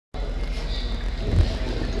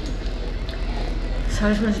So I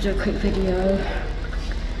just wanted to do a quick video.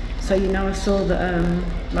 So you know, I saw that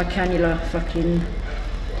my cannula fucking,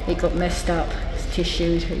 it got messed up, it's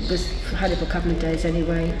tissued. Had it for a couple of days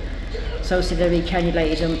anyway. So obviously they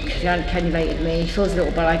cannulated me. It feels a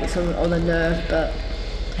little bit like it's on the nerve, but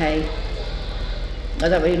hey, I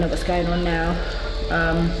don't really know what's going on now.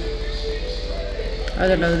 I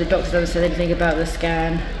don't know, the doctor never said anything about the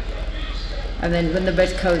scan. And then when the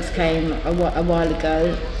red coats came a while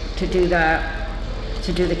ago to do that,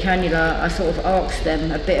 to do the cannula, I sort of asked them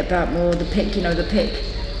a bit about more the PICK, you know, the PICK,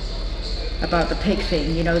 about the PICK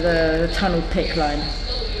thing, you know, the tunnel PICK line.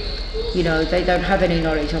 You know, they don't have any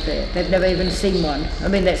knowledge of it. They've never even seen one. I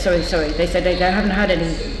mean, sorry, they said they haven't had any,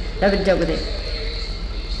 they haven't dealt with it.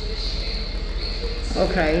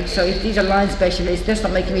 Okay, so if these are line specialists, that's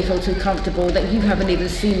not making me feel too comfortable that you haven't even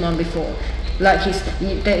seen one before. Like,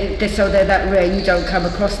 so they're that rare, you don't come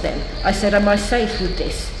across them. I said, am I safe with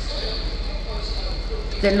this?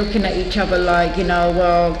 They're looking at each other like, you know,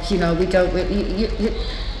 well, you know, we don't, do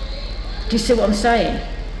you see what I'm saying?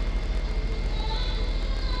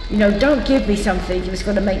 You know, don't give me something that's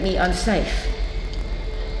going to make me unsafe.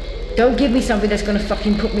 Don't give me something that's going to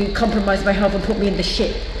fucking compromise my health and put me in the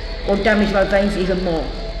shit, or damage my veins even more.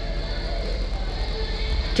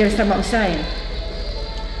 Do you understand what I'm saying?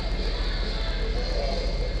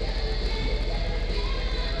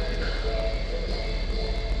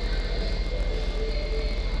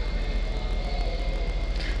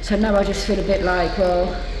 So now I just feel a bit like,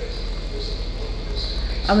 well,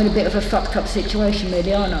 I'm in a bit of a fucked up situation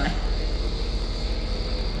really, aren't I?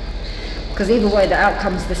 Because either way the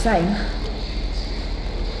outcome's the same.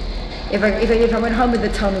 If I went home with the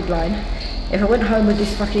tunnel line, if I went home with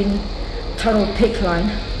this fucking tunnel PICK line,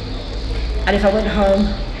 and if I went home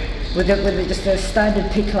with just a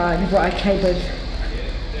standard PICK line, what I came with,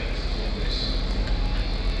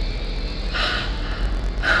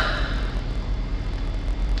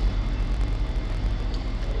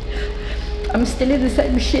 I'm still in the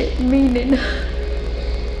same shit, meaning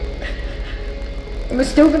I'm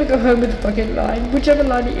still gonna go home with the fucking line, whichever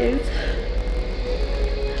line it is.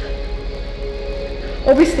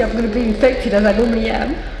 Obviously I'm gonna be infected as I normally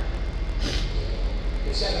am.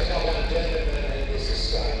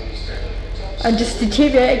 And just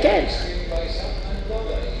deteriorate again.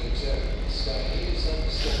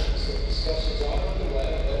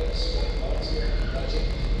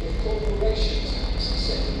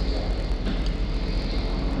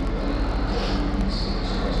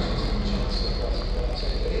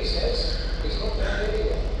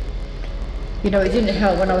 You know, it didn't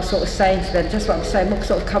help when I was sort of saying to them, just what I'm saying, what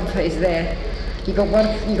sort of comfort is there? You got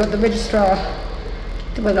the registrar,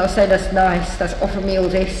 when I was saying that's nice, that's offering me all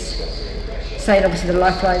this, saying obviously the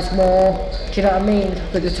lifeline's more, do you know what I mean,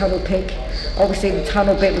 with the tunnel PICK. Obviously the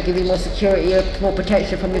tunnel bit will give you more security, more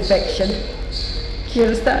protection from infection. Do you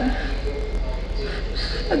understand?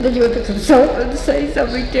 And then you have the consultant say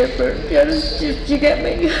something different, do you get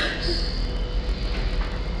me?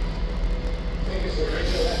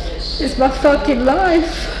 It's my fucking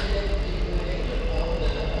life.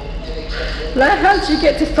 Like, how do you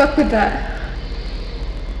get to fuck with that?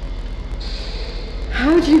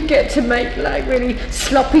 How do you get to make like really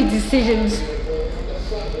sloppy decisions?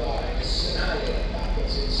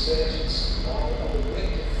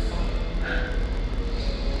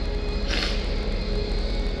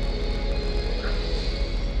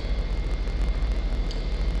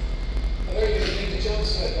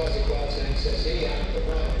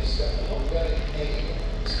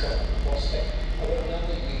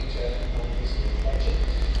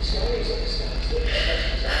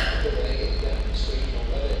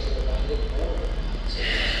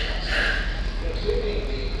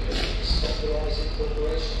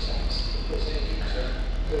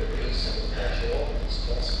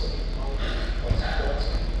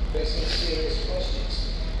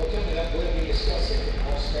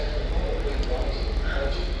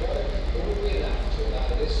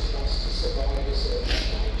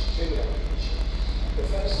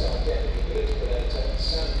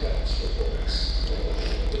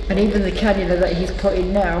 And even the cannula that he's put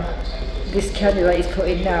in now, this cannula he's put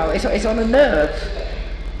in now, it's on a nerve.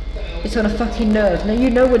 It's on a fucking nerve. Now you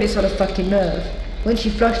know when it's on a fucking nerve. When she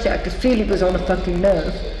flushed it, I could feel it was on a fucking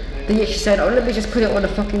nerve. But yet she said, oh, let me just put it on a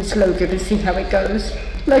fucking slow grip and see how it goes.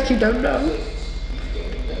 Like you don't know.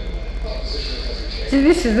 See,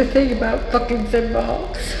 this is the thing about fucking St.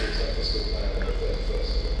 Mark's.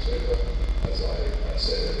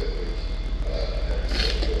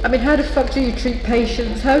 I mean, how the fuck do you treat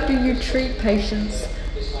patients? How do you treat patients?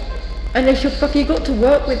 Unless you're fucking got to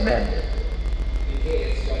work with them.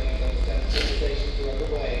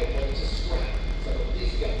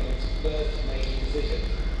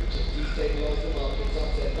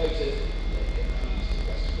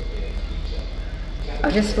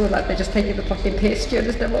 just feel like they're just taking the fucking piss. Do you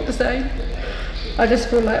understand what I'm saying? I just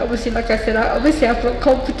feel like, obviously, like I said, I felt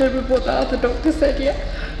confident with what the other doctor said, yeah?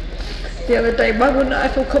 The other day, why wouldn't I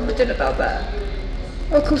feel confident about that?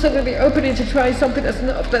 Of course I'm going to be open to trying something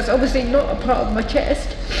that's obviously not a part of my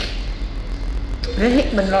chest. The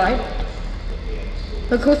Hickman line.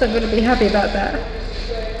 Of course I'm going to be happy about that.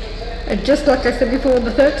 And just like I said before, on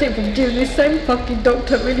the 13th of June, this same fucking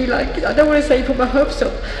doctor really I don't want to say put my hopes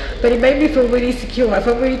up, but it made me feel really secure. I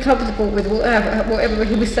felt really comfortable with whatever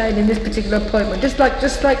he was saying in this particular appointment. Just like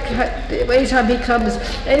anytime he comes,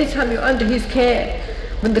 anytime you're under his care,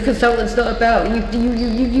 when the consultant's not about, do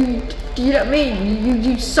you know what I mean?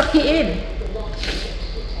 You suck it in.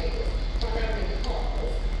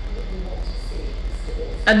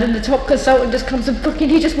 And then the top consultant just comes and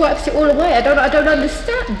he just wipes it all away. I don't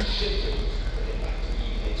understand.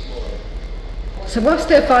 So whilst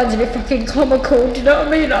they're finding it fucking comical, do you know what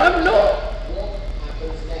I mean? I'm not.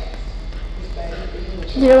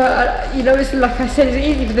 It's like I said, it's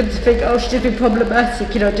easy for them to think, oh, she's just been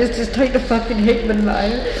problematic, just take the fucking Hickman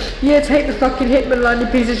line. Yeah, take the fucking Hickman line, you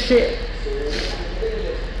piece of shit.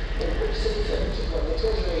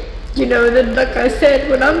 And then like I said,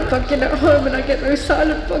 when I'm fucking at home and I get those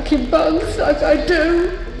silent fucking bugs, like I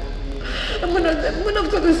do, and when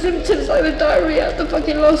I've got the symptoms like the diarrhea, the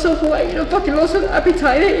fucking loss of weight, the fucking loss of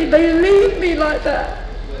appetite, they leave me like that.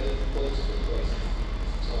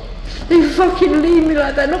 They fucking leave me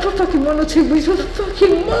like that, not for fucking 1 or 2 weeks, for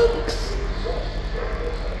fucking months.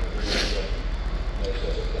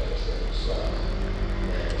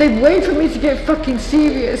 They wait for me to get fucking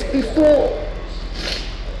serious before.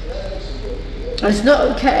 It's not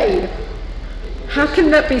okay. How can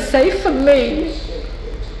that be safe for me?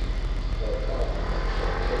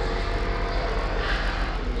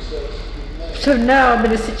 So now I'm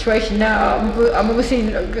in a situation now, I'm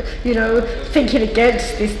obviously, thinking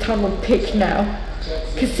against this tunnel pick now.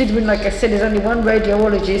 Considering, like I said, there's only one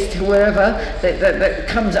radiologist, wherever, that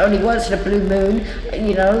comes only once in a blue moon.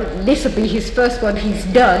 This will be his first one he's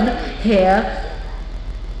done here.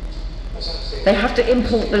 They have to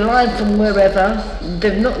import the line from wherever.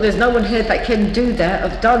 There's no one here that can do that.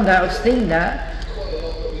 I've done that, I've seen that.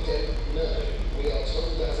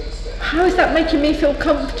 How is that making me feel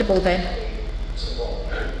comfortable then?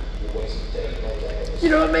 You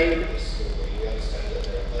know what I mean?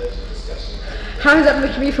 How is that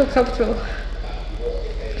making me feel comfortable?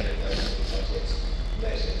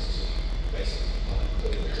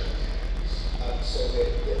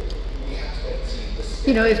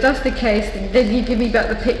 If that's the case, then you give me back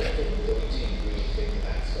the pick.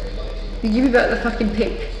 You give me back the fucking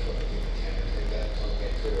pick.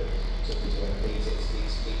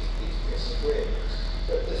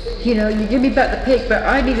 You give me back the pick, but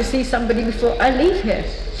I need to see somebody before I leave here.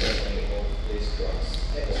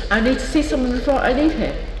 I need to see someone before I leave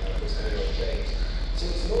here.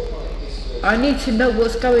 I need to know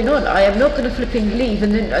what's going on. I am not going to flipping leave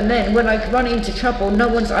and then when I run into trouble, no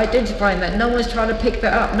one's identifying that, no one's trying to pick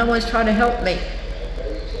that up, no one's trying to help me.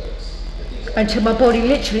 Until my body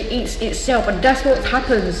literally eats itself, and that's what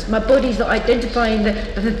happens. My body's not identifying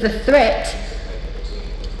the threat,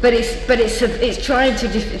 but it's trying to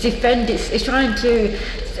defend it's trying to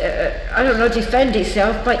defend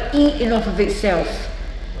itself by eating off of itself.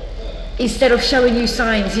 Instead of showing you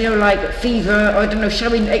signs, like fever, or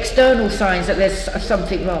showing external signs that there's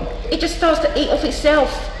something wrong. It just starts to eat off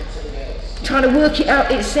itself, trying to work it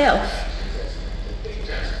out itself.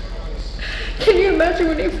 Can you imagine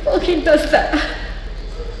when it fucking does that?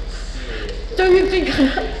 Don't you think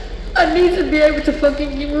I need to be able to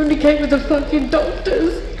fucking communicate with the fucking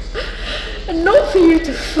doctors? And not for you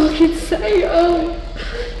to fucking say,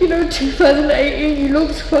 2018, you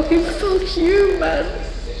looked fucking, fuck you, man.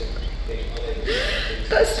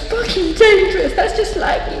 That's fucking dangerous. That's just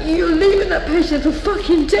like you're leaving that patient for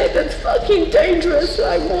fucking dead. That's fucking dangerous.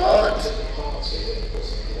 Like what?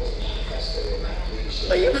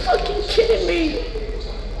 Are you fucking kidding me?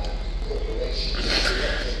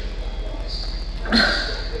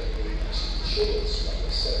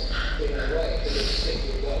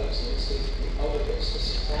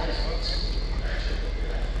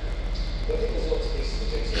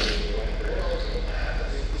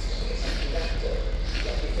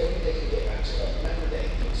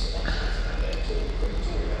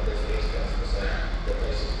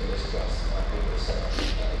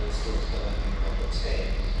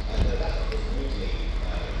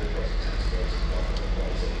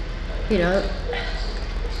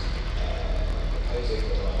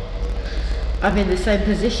 I'm in the same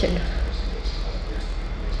position,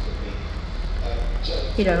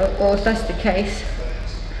 or if that's the case,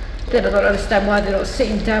 then I don't understand why they're not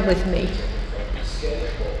sitting down with me.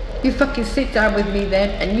 You fucking sit down with me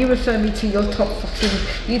then, and you refer me to your top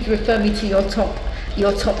fucking, you refer me to your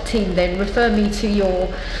top team then, refer me to your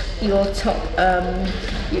top,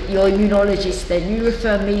 your immunologist then, you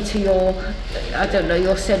refer me to your, I don't know,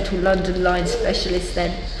 your central London line specialist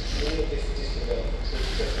then.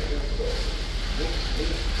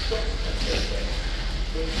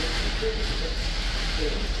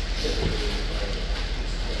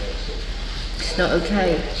 It's not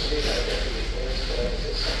okay.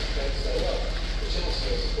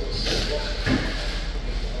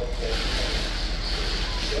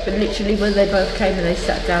 But literally when they both came and they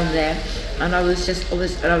sat down there, and I was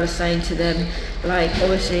saying to them, like,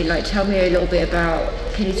 obviously, like, tell me a little bit about,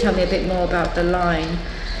 can you tell me a bit more about the line,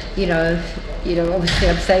 you know, obviously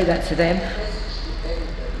I'm saying that to them.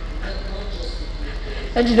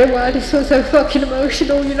 And you know why this was so fucking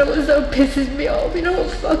emotional? You know what so pisses me off? You know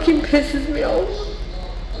what fucking pisses me off?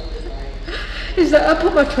 Is that I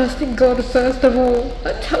put my trust in God first of all.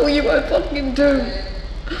 I tell you I fucking do.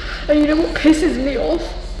 And you know what pisses me off?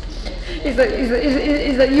 Is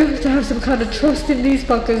that you have to have some kind of trust in these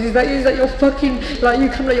fuckers. Is that you're fucking, like, you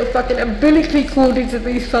come like you're fucking umbilically called into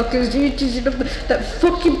these fuckers. You know, that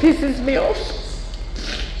fucking pisses me off.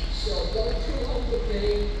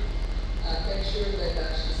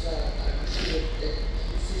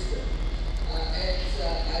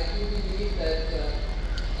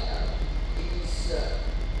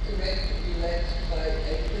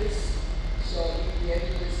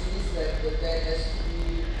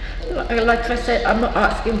 Like I said, I'm not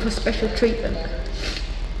asking for special treatment.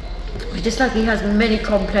 Just like he has many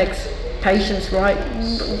complex patients, right?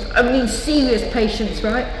 I mean serious patients,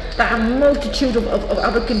 right? That have multitude of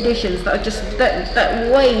other conditions that are just, that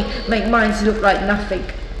way make minds look like nothing.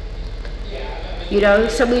 You know,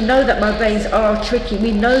 so we know that my veins are tricky,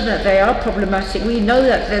 we know that they are problematic, we know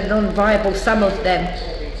that they're non-viable, some of them.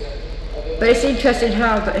 But it's interesting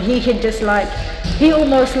how he can just like, he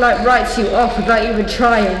almost like writes you off without even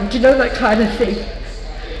trying. Do you know that kind of thing?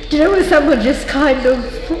 Do you know when someone just kind of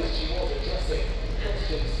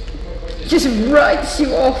just writes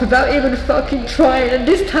you off without even fucking trying? And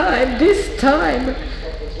this time,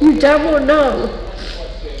 you damn well know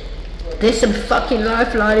there's some fucking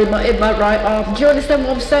lifeline in my right arm. Do you understand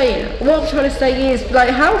what I'm saying? What I'm trying to say is, like,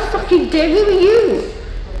 how fucking dare, who are you?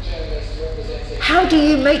 How do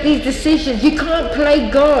you make these decisions? You can't play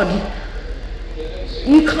God.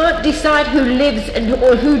 You can't decide who lives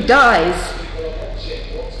or who dies.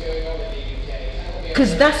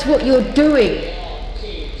 Because that's what you're doing.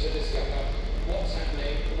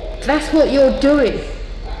 That's what you're doing.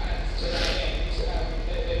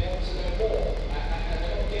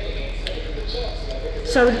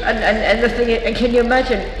 So, and the thing is, and can you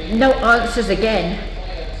imagine, no answers again.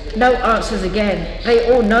 No answers again. They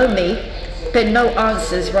all know me. But no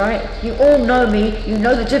answers, right? You all know me, you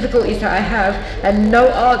know the difficulties that I have, and no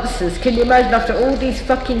answers. Can you imagine after all these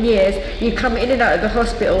fucking years, you come in and out of the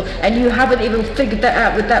hospital, and you haven't even figured that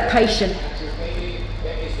out with that patient?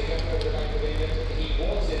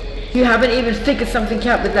 You haven't even figured something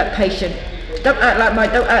out with that patient. Don't act like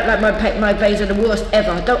my veins are the worst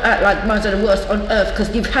ever. Don't act like mine are the worst on earth,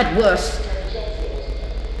 because you've had worse.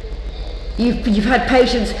 You've had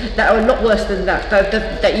patients that are a lot worse than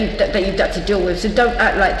that you've had to deal with, so don't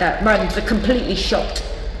act like that. Mine's are completely shocked.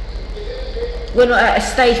 We're not at a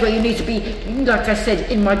stage where you need to be, like I said,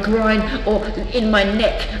 in my groin or in my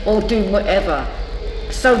neck or doing whatever.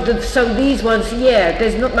 So these ones, yeah,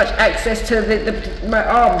 there's not much access to my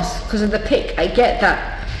arms because of the pick, I get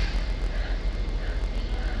that.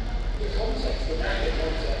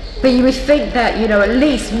 But you would think that, you know, at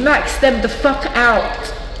least max them the fuck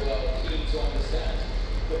out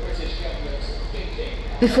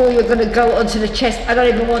before you're going to go onto the chest. I don't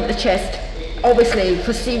even want the chest, obviously,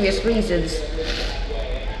 for serious reasons.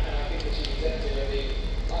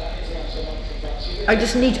 I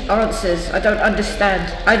just need answers. I don't understand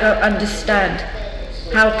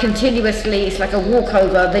how continuously it's like a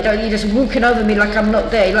walkover. You're just walking over me like I'm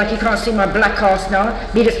not there, like you can't see my black ass now,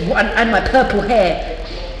 and my purple hair.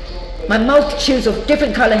 My multitudes of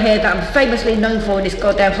different colour hair that I'm famously known for in this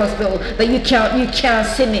goddamn hospital, but you can't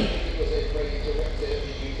see me.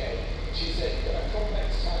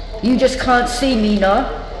 You just can't see me, no?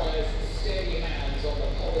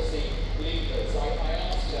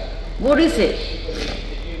 What is it?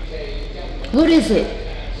 What is it?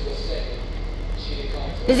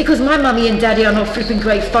 Is it because my mummy and daddy are not flipping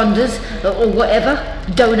great funders or whatever?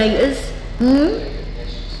 Donators?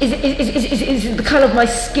 Is it the colour of my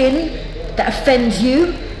skin that offends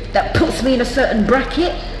you? That puts me in a certain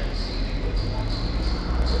bracket?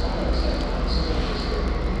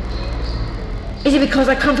 Is it because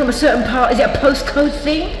I come from a certain part? Is it a postcode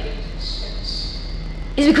thing?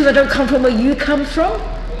 Is it because I don't come from where you come from?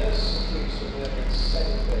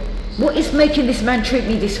 What is making this man treat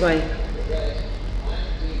me this way?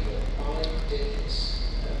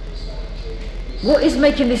 What is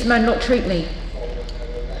making this man not treat me?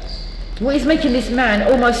 What is making this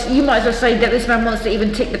man almost, you might as well say that this man wants to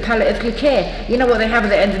even take the palliative care. You know what they have at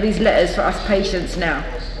the end of these letters for us patients now?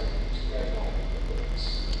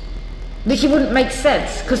 Which it wouldn't make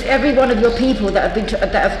sense, because every one of your people that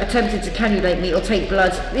have attempted to cannulate me or take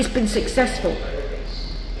blood, it's been successful.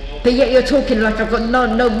 But yet you're talking like I've got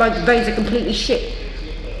no, my veins are completely shit.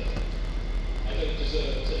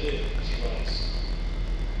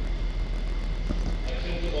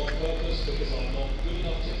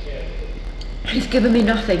 He's given me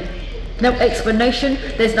nothing. No explanation,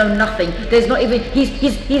 there's no nothing. There's not even, he's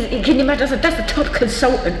can you imagine, that's the top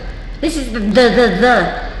consultant. This is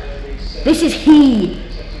this is he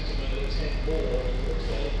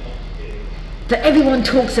that everyone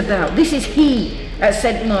talks about. This is he at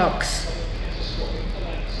St. Mark's.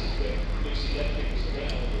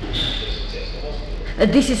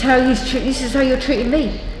 And this is how you're treating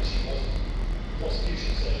me.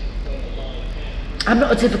 I'm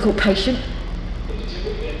not a difficult patient.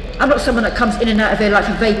 I'm not someone that comes in and out of here like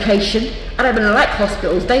for vacation. I don't even like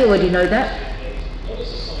hospitals, they already know that.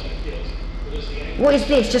 What is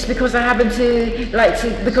this? Just because I happen to like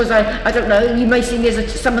to, because I don't know, you may see me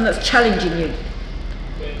as someone that's challenging you.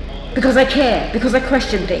 Because I care, because I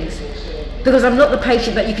question things. Because I'm not the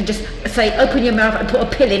patient that you can just say, open your mouth and put a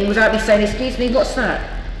pill in without me saying, excuse me, what's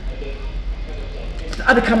that?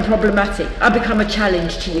 I become problematic. I become a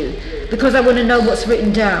challenge to you. Because I want to know what's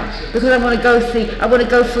written down. Because I want to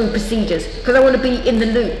go through procedures. Because I want to be in the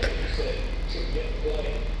loop.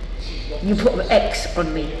 You put an X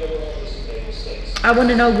on me. I want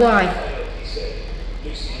to know why.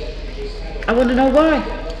 I want to know why.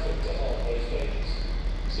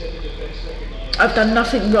 I've done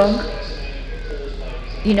nothing wrong.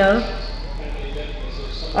 You know?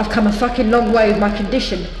 I've come a fucking long way with my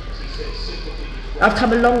condition. I've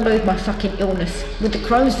come a long way with my fucking illness. With the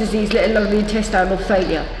Crohn's disease, let alone the intestinal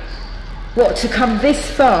failure. What, to come this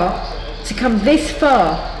far? To come this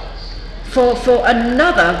far? For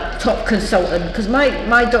another top consultant, because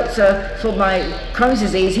my doctor for my Crohn's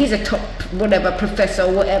disease, he's a top whatever professor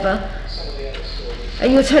or whatever,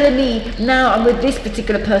 and you're telling me now I'm with this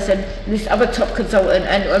particular person, this other top consultant,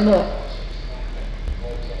 and what?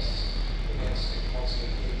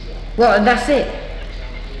 Well, and that's it.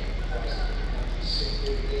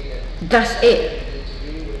 That's it.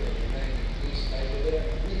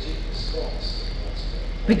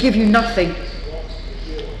 We give you nothing.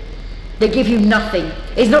 They give you nothing.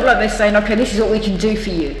 It's not like they're saying, okay, this is what we can do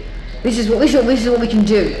for you. This is what we can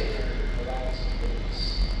do.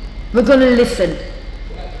 We're going to listen.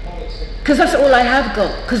 Because that's all I have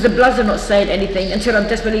got. Because the bloods are not saying anything until I'm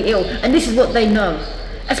desperately ill. And this is what they know.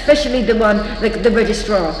 Especially the one, the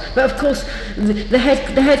registrar. But of course, the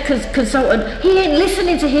head consultant, he ain't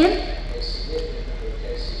listening to him.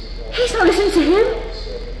 He's not listening to him.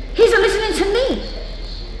 He's not listening to me.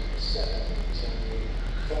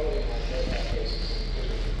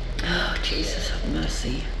 Oh, Jesus, have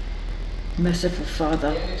mercy. Merciful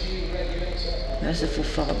Father. Merciful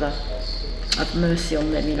Father. Have mercy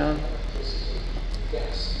on them, you know.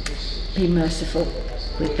 Be merciful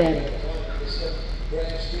with them.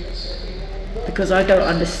 Because I don't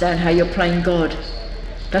understand how you're playing God.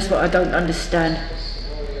 That's what I don't understand.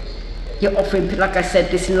 You're offering, like I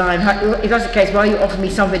said, this line. If that's the case, why are you offering me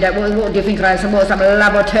something that, what do you think I am? Some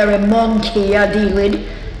laboratory monkey I deal with?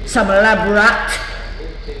 Some lab rat?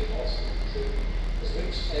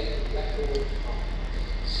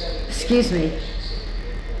 Excuse me.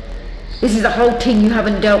 This is the whole thing you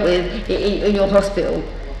haven't dealt with in your hospital.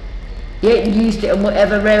 You ain't used it on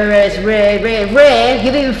whatever rare. You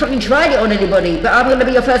haven't even fucking tried it on anybody. But I'm going to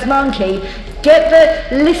be your first monkey. Get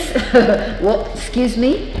the list. What? Excuse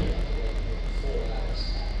me?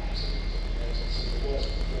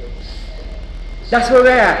 That's where we're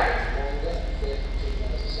at.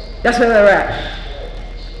 That's where we're at.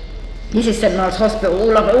 This is St. Mark's Hospital,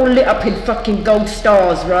 all lit up in fucking gold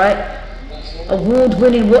stars, right?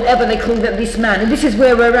 Award-winning, whatever they call this man. And this is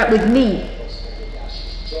where we're at with me.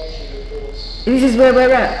 This is where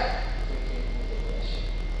we're at.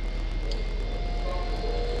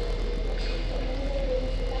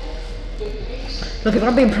 Look, if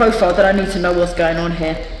I'm being profiled, then I need to know what's going on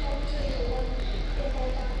here.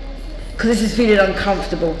 Because this is feeling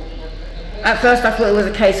uncomfortable. At first I thought it was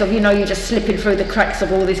a case of, you know, you're just slipping through the cracks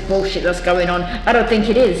of all this bullshit that's going on. I don't think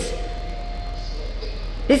it is.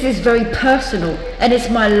 This is very personal, and it's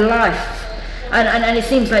my life. And it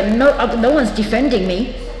seems like no one's defending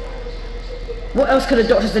me. What else could the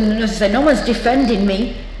doctors and the nurses say? No one's defending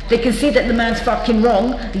me. They can see that the man's fucking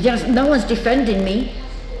wrong. Yes, no one's defending me.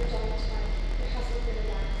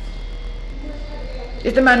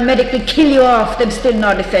 If the man medically kill you off, them still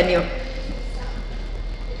not defend you.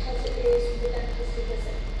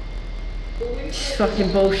 It's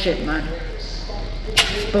fucking bullshit, man.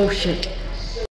 It's bullshit.